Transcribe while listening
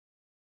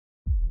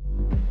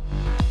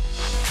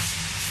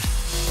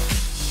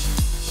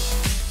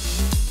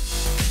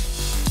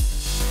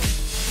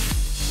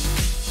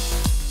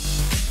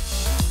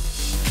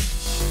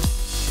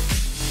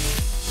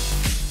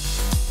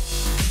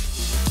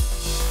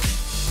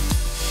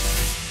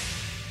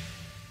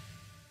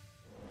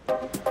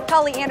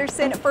Polly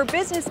Anderson for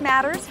Business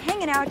Matters,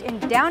 hanging out in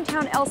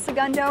downtown El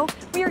Segundo.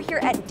 We are here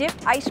at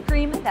Dipped Ice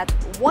Cream. That's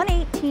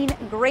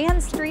 118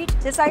 Grand Street.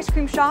 This ice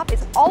cream shop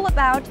is all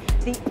about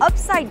the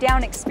upside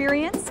down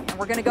experience, and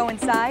we're going to go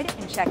inside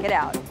and check it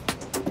out.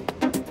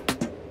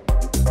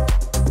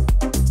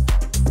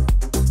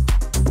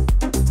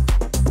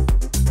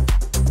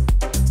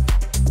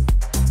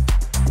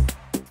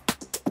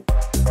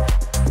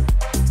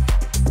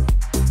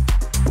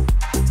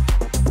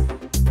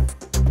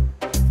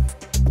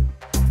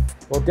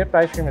 Well, dipped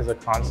ice cream is a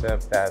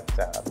concept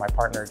that my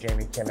partner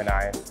Jamie, Kim, and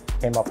I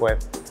came up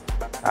with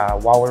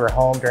while we were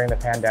home during the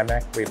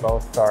pandemic. We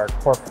both are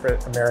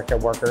corporate America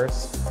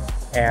workers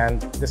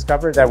and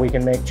discovered that we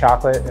can make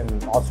chocolate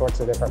in all sorts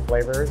of different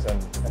flavors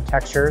and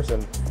textures.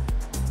 And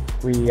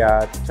we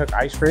took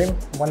ice cream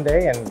one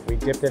day and we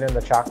dipped it in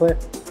the chocolate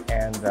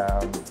and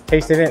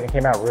tasted it, and it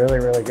came out really,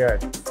 really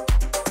good.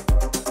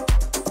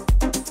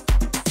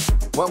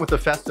 Went with the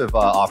festive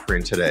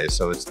offering today,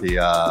 so it's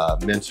the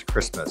mint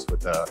Christmas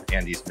with the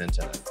Andes mint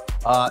in it.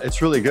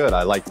 It's really good.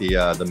 I like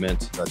the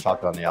mint, the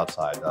chocolate on the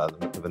outside.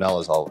 The vanilla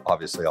is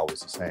obviously always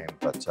the same,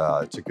 but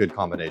it's a good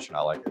combination.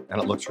 I like it,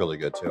 and it looks really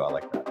good too. I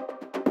like that.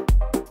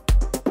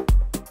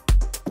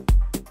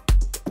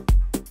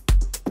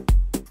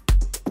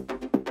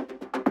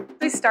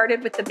 We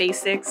started with the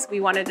basics.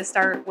 We wanted to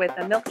start with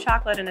a milk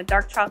chocolate and a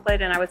dark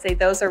chocolate, and I would say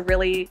those are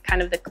really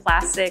kind of the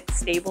classic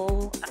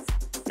staple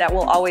that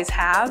we'll always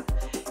have.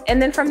 And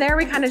then from there,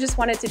 we kind of just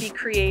wanted to be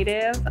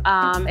creative.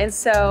 And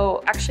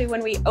so actually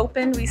when we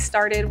opened, we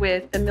started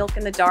with the milk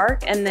and the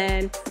dark, and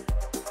then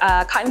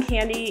cotton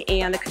candy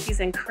and the cookies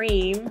and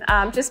cream,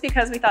 just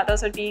because we thought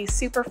those would be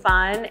super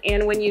fun.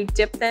 And when you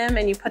dip them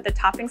and you put the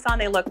toppings on,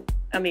 they look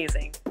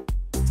amazing.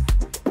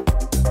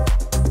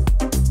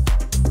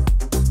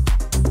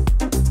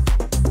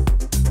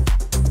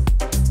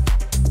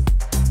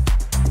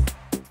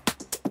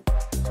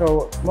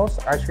 So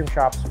most ice cream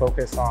shops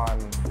focus on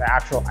the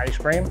actual ice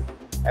cream,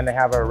 and they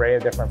have an array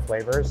of different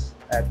flavors.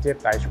 At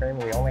Dipped Ice Cream,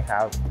 we only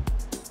have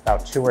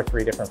about 2 or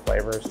 3 different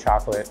flavors: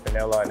 chocolate,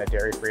 vanilla, and a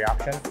dairy-free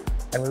option.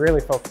 And we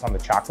really focus on the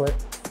chocolate.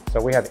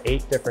 So we have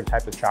 8 different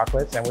types of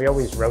chocolates, and we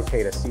always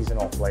rotate a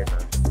seasonal flavor.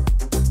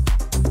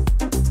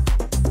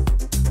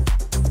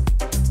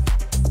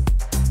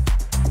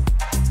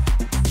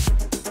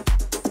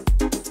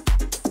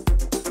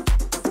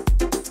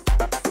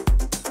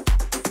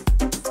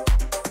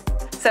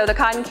 So the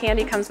cotton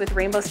candy comes with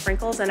rainbow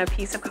sprinkles and a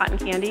piece of cotton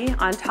candy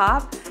on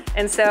top.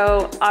 And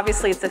so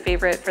obviously it's a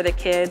favorite for the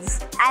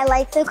kids. I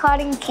like the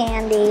cotton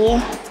candy.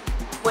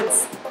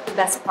 What's the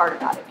best part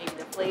about it? Maybe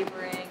the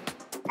flavoring?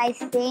 I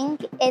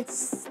think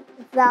it's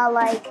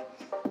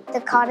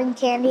the cotton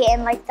candy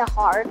and like the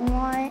hard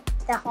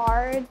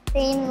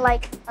thing,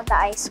 like of the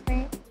ice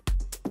cream.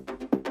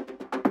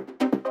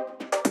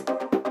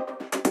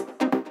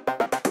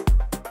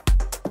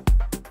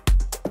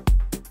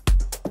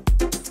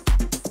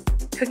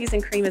 Cookies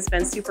and cream has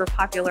been super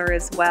popular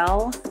as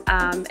well.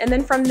 And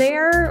then from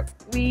there,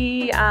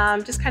 we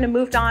just kind of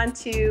moved on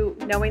to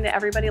knowing that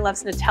everybody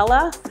loves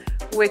Nutella,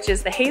 which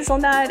is the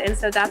hazelnut, and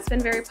so that's been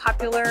very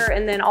popular.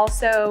 And then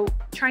also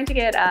trying to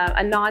get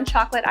a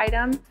non-chocolate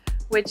item,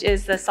 which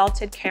is the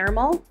salted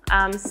caramel.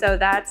 So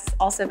that's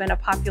also been a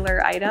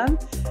popular item.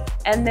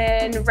 And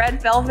then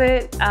red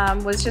velvet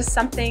was just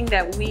something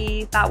that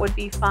we thought would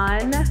be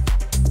fun.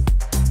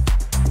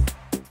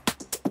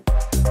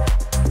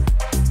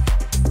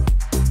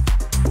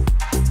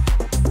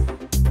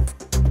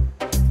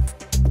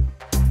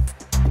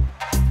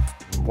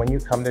 When you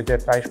come to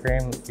Dipped Ice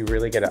Cream, you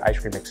really get an ice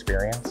cream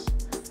experience.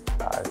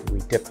 We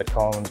dip the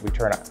cones, we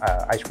turn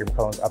ice cream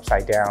cones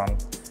upside down,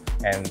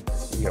 and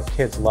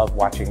kids love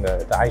watching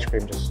the ice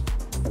cream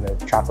and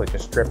the chocolate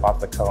just drip off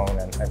the cone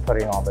and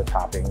putting all the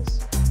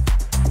toppings.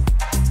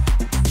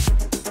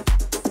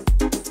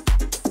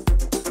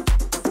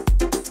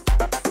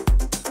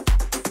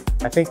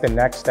 I think the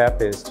next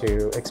step is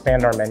to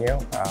expand our menu.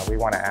 We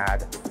want to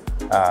add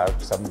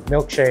some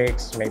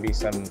milkshakes, maybe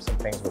some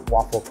things with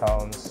waffle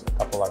cones, a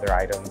couple other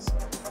items.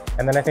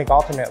 And then I think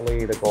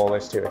ultimately the goal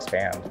is to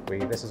expand.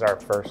 This is our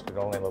first and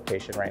only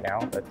location right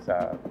now, but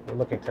we're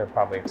looking to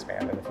probably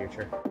expand in the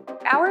future.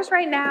 Hours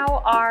right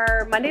now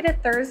are Monday to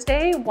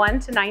Thursday, 1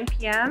 to 9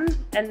 p.m.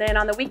 And then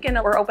on the weekend,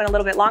 we're open a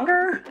little bit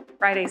longer.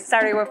 Friday,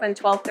 Saturday, we're open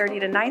 12:30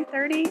 to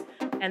 9:30.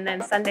 And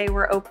then Sunday,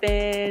 we're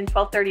open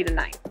 12:30 to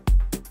 9.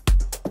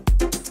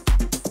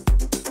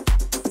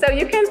 So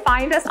you can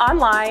find us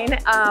online.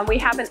 We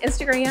have an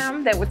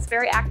Instagram that's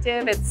very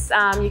active. It's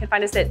you can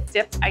find us at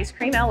Dipped Ice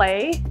Cream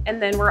LA,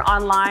 and then we're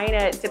online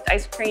at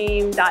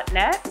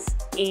dippedicecream.net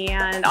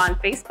and on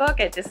Facebook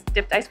at just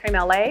Dipped Ice Cream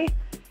LA.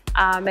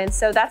 And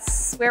so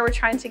that's where we're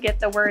trying to get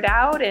the word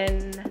out,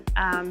 and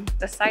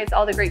besides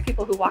all the great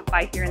people who walk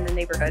by here in the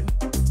neighborhood.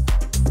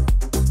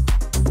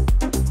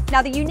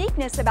 Now, the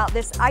uniqueness about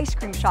this ice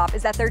cream shop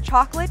is that their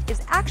chocolate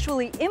is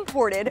actually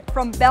imported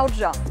from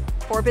Belgium.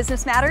 For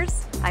Business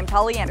Matters, I'm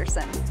Polly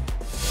Anderson.